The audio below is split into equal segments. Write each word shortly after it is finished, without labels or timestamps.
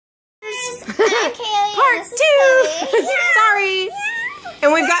I'm Kaylee. Part 2. Sorry.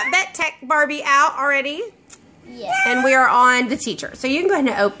 And we've got Vet Tech Barbie out already. Yes. And we are on the teacher. So you can go ahead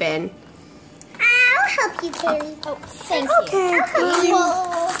and open. I'll help you, Kaylee. Oh, thank Okay. you. I'll help you.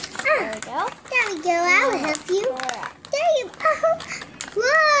 There we go. There we go. I'll help you. There you go.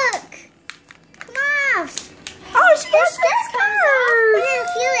 Look. Come off. Oh, she has We're skirt. gonna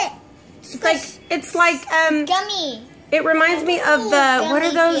feel it. It's like Gummy. it reminds me of the Gummy what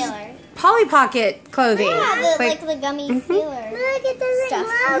are those feeler. Polly Pocket clothing? Yeah, It's like the gummy feeler. Look, it doesn't Stuff.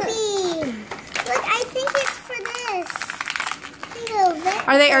 love me. Look, I think it's for this. Look,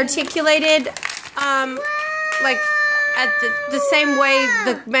 Are they articulated like at the same way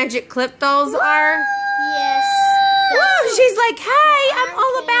the magic clip dolls are? Yes. Whoa, she's like, hey, I'm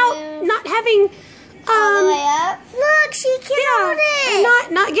all about not having All the way up. Look, she can hold it.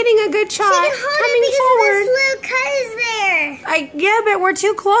 and not getting a good shot She can hold coming it forward. because this little cut is there. Yeah, but we're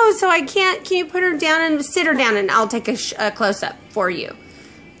too close, so I can't. Can you put her down and sit her down, and I'll take a close up for you.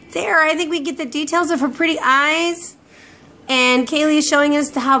 There, I think we get the details of her pretty eyes. And Kaylee is showing us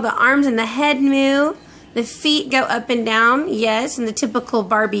how the arms and the head move. The feet go up and down, yes, in the typical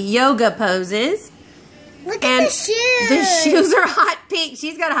Barbie yoga poses. Look And at the shoes. the shoes are hot pink.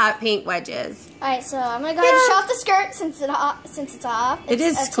 She's got hot pink wedges. Alright, so I'm gonna go ahead and show off the skirt since it's off. It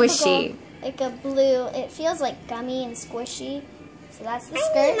is It's a squishy. typical, like a blue. It feels like gummy and squishy. So that's the I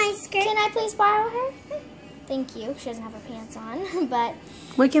skirt. need my skirt. Can I please borrow her? Thank you. She doesn't have her pants on, but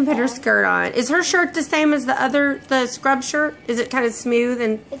We can put her skirt on. Is her shirt the same as the scrub shirt? Is it kind of smooth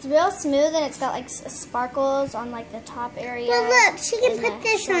and? it's real smooth and it's got like sparkles on like the top area. Well, look, she can and put the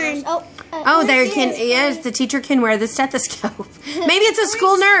this shoulders. on. Oh, there can. Yes, the teacher can wear the stethoscope. Maybe it's a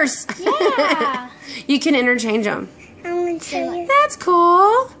school nurse. Yeah. You can interchange them. I want to show you. That's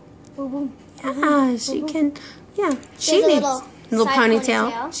cool. Boom, boom. Yeah, she can. Yeah, she There's a needs little little side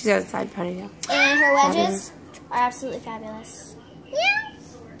ponytail. ponytail. She's got a side ponytail. And her wedges are absolutely fabulous. Yeah.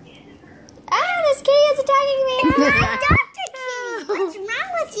 Ah, this kitty is attacking me. Dr. Kitty, what's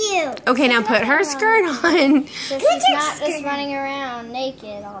wrong with you? Okay, now put her skirt on. So she's not just running around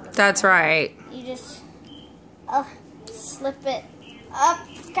naked all the time. That's right. You just slip it up,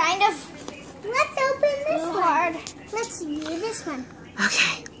 kind of. Let's open this Too one. hard. Let's do this one.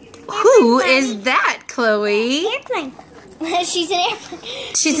 Okay. Who is that, Chloe? Airplane. She's an airplane.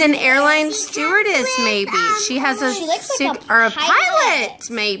 She's an airline stewardess, maybe. She has a She looks like a or a pilot. pilot,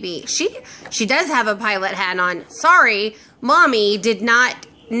 maybe. She does have a pilot hat on. Sorry, Mommy did not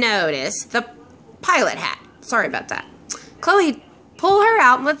notice the pilot hat. Sorry about that. Chloe, pull her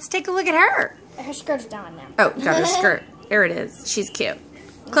out and let's take a look at her. Her skirt's down now. Oh, got her skirt. There it is. She's cute.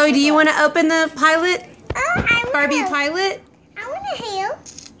 Chloe, do you want to open the pilot? Barbie pilot? I want to help.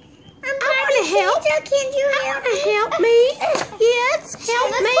 I'm wanna help. Can you help me? Help me. Yes,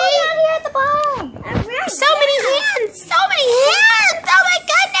 help Let's me. go down here at the bottom. All right. So many hands! So many hands! Oh my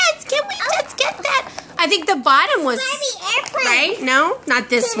goodness! Can we just get that? I think the bottom was Barbie airplane. right. No, not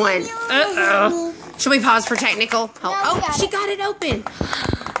this one. Uh-oh. Should we pause for technical help? No, we Oh, got she it. got it open.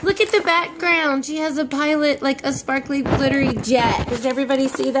 Look at the background. She has a pilot, like a sparkly, glittery jet. Does everybody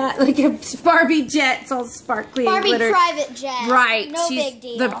see that? Like a Barbie jet. It's all sparkly and Barbie glittery. private jet. Right. No She's big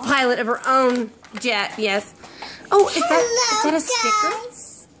deal. the pilot of her own jet. Yes. Oh, is that a sticker?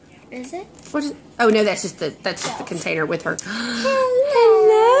 Guys. Is it? What is? Oh no, that's just the container with her.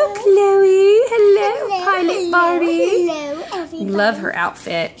 Hello. Chloe. Hello, pilot Hello. Barbie. Hello, everybody. Love her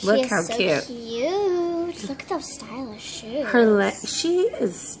outfit. Look how so cute. Look at those stylish shoes. She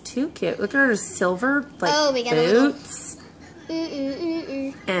is too cute. Look at her silver We got a little- boots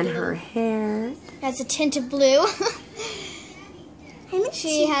Ooh. and her hair. That's a tint of blue. I'm a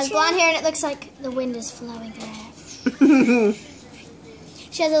She has teacher. blonde hair and it looks like the wind is flowing through her.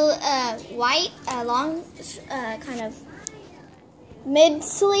 She has a white, long, kind of mid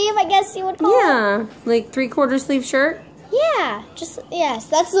sleeve, I guess you would call it. Yeah, like 3/4 sleeve shirt. Yeah, yes,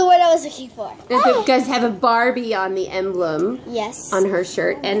 that's the word I was looking for. It does have a Barbie on the emblem Yes. on her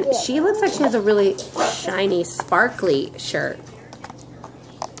shirt, and she looks like she has a really shiny, sparkly shirt.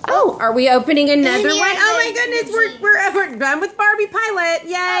 Oh, are we opening another And one? here's Oh my the goodness, we're done with Barbie Pilot!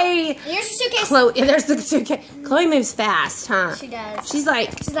 Yay! Here's your suitcase. Chloe, there's the suitcase. Chloe moves fast, huh? She does. She's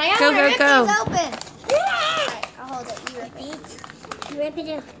like, She's like, go, I'm gonna go, rip go. these open. Alright, I'll hold it. You rip it. Rip it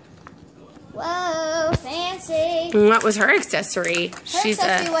up. Whoa, fancy. And what was her accessory? Her She's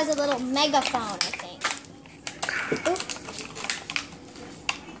accessory was a little megaphone, I think.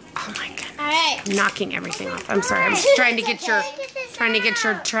 oh my god, Alright. knocking everything off. I'm sorry. I'm just trying to get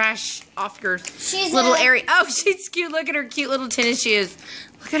your trash off your She's little a- area. Oh, she's cute. Look at her cute little tennis shoes.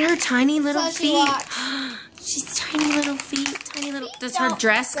 Look at her tiny little So she feet. walks. She's tiny. tiny little feet, tiny little. Does her don't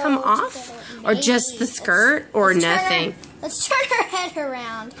dress go come off, together. or just the skirt, or Let's turn nothing? Let's turn her head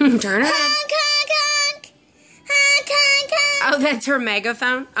around. Turn her head. Honk, honk, honk. Honk, honk, honk. Oh, that's her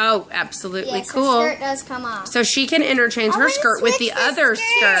megaphone. Oh, absolutely Yes, cool. her skirt does come off. So she can interchange I her wanna skirt with the switch the other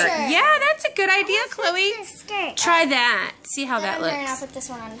skirt. skirt. Yeah, that's a good idea, Chloe. Switch the skirt. Try that. See how that I'll looks. put this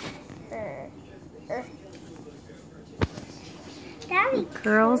one on. Daddy.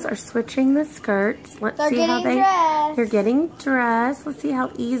 Girls are switching the skirts. Let's They're see how getting dressed. they're getting dressed. Let's see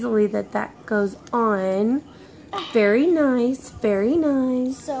how easily that goes on. Very nice, very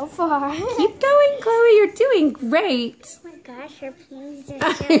nice. So far. Keep going, Chloe. You're doing great. Oh my gosh, her panties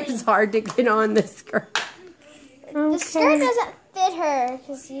are showing. It's hard to get on the skirt. The skirt doesn't fit her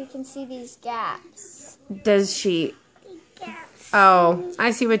because you can see these gaps. Does she? Oh,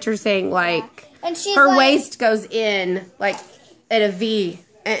 I see what you're saying. Like And she's her like, waist goes in like at a V,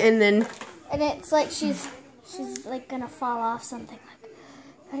 and then and it's like she's like gonna fall off something. Like,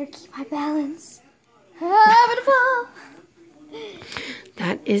 better keep my balance. I'm gonna fall.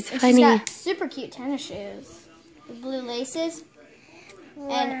 that is And funny. she's got super cute tennis shoes with blue laces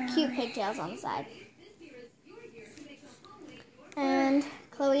and cute pigtails on the side. And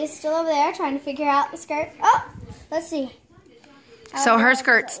Chloe is still over there trying to figure out the skirt. Oh, let's see. So her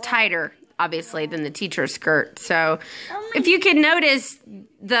skirt's tighter, obviously, than the teacher's skirt. So if you can notice,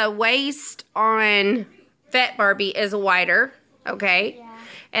 the waist on Vet Barbie is wider, okay? Yeah.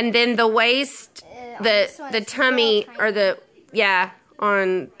 And then the waist, on this one, the it's tummy, real or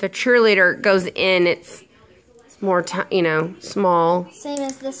on the cheerleader goes in. It's more, small, Same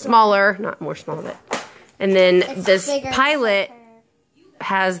as this smaller, not more small, but. And then one. It's this bigger. pilot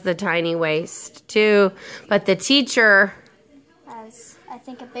has the tiny waist too, but the teacher Has, I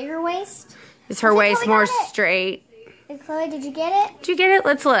think, a bigger waist. is her I think waist Chloe more got it. straight. Hey, Chloe, did you get it? Did you get it?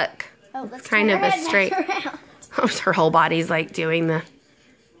 Let's look. Oh, let's kind turn of her a head straight. back around. Oh, her whole body's like doing the.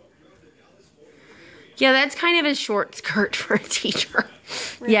 Yeah, that's kind of a short skirt for a teacher.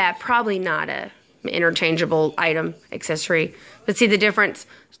 Really? Yeah, probably not a interchangeable item accessory. But see the difference?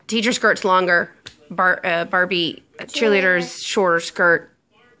 Teacher skirt's longer. Barbie cheerleader's shorter skirt.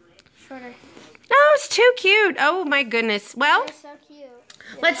 Shorter. Oh, it's too cute. Oh my goodness. Well, They're so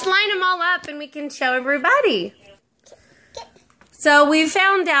cute. let's line them all up and we can show everybody. So we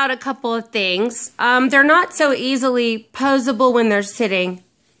found out a couple of things. They're not so easily posable when they're sitting.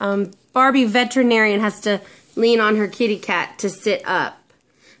 Barbie veterinarian has to lean on her kitty cat to sit up,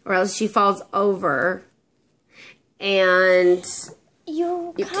 or else she falls over. And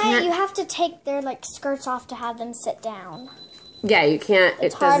You can't- have to take their like skirts off to have them sit down. yeah, you can't.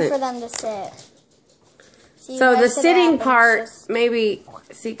 It's hard for them to sit. So, you So gotta the sit up sitting and part, just- maybe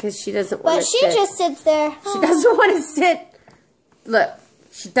see, because she doesn't want But to she sit. just sits there. She doesn't want to sit. Look,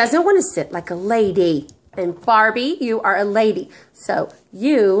 she doesn't want to sit like a lady. And Barbie, you are a lady. So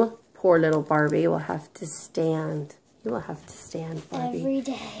you, poor little Barbie, will have to stand. You will have to stand, Barbie. Every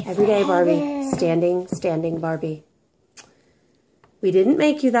day. Every day, Barbie. forever. Standing, Barbie. We didn't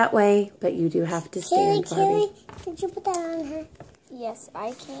make you that way, but you do have to stand, Barbie. Did you put that on her? Yes,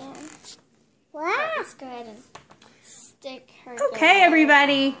 I can. Wow. Let's go ahead and stick her Okay, down.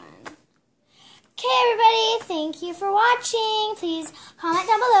 everybody. Okay, everybody, thank you for watching. Please comment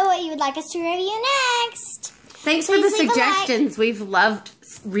down below what you would like us to review next. Thanks for the Please leave a like. suggestions. We've loved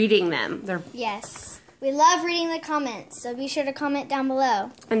reading them. Yes, we love reading the comments, so be sure to comment down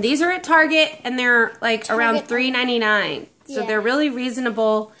below. And these are at Target, and they're like around $3.99. So Yeah. they're really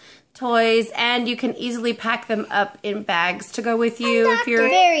reasonable toys, and you can easily pack them up in bags to go with you if you're,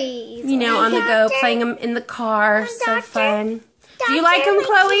 Very easy. on the go, playing them in the car. So fun. Do you like them,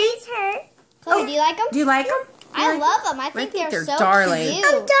 Chloe? Chloe, do you like them? Do you like them? I love them. I think they're so darling. cute.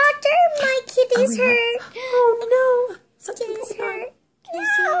 Oh, doctor, my kitty's hurt. Oh no! Something's Kitty's going on. hurt. Can you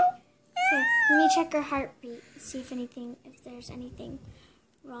see? Here, let me check her heartbeat. See if there's anything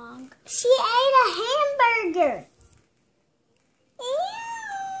wrong. She ate a hamburger.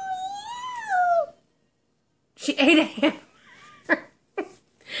 She ate a hamburger.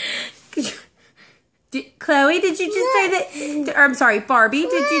 Chloe, did you just say that? Or, I'm sorry, Barbie.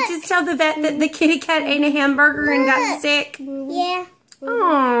 Did you just tell the vet that the kitty cat ate a hamburger and got sick? Yeah.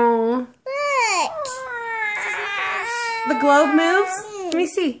 Oh, Look. the globe moves. Let me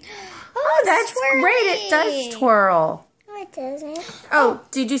see. Oh, that's great. It does twirl. No, it doesn't. Oh,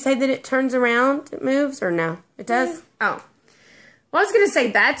 did you say that it turns around? It moves, or no? It does. Oh, well, I was gonna say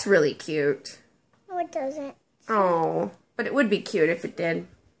that's really cute. No, it doesn't. Oh, but it would be cute if it did.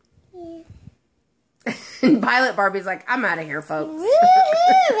 Yeah. And Pilot Barbie's like, I'm out of here, folks.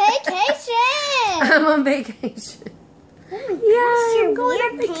 Woohoo! Vacation! I'm on vacation. Yeah, I'm going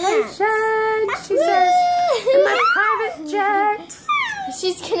on vacation. She says, in my private jet.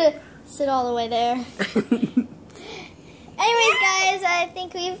 She's gonna sit all the way there. Anyways, guys, I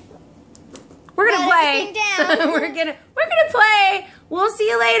think we're gonna play. down. we're gonna play. We'll see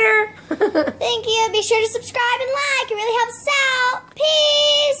you later. Thank you. Be sure to subscribe and like. It really helps us out.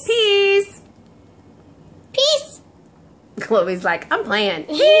 Peace. Peace. Peace. Chloe's like, I'm playing.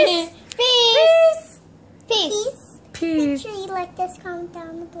 Peace. Peace. Peace. Peace. Peace. Make sure you like this, comment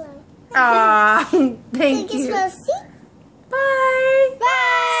down below. Aw, thank You're you. supposed to see. Bye.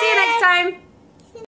 Bye. See you next time.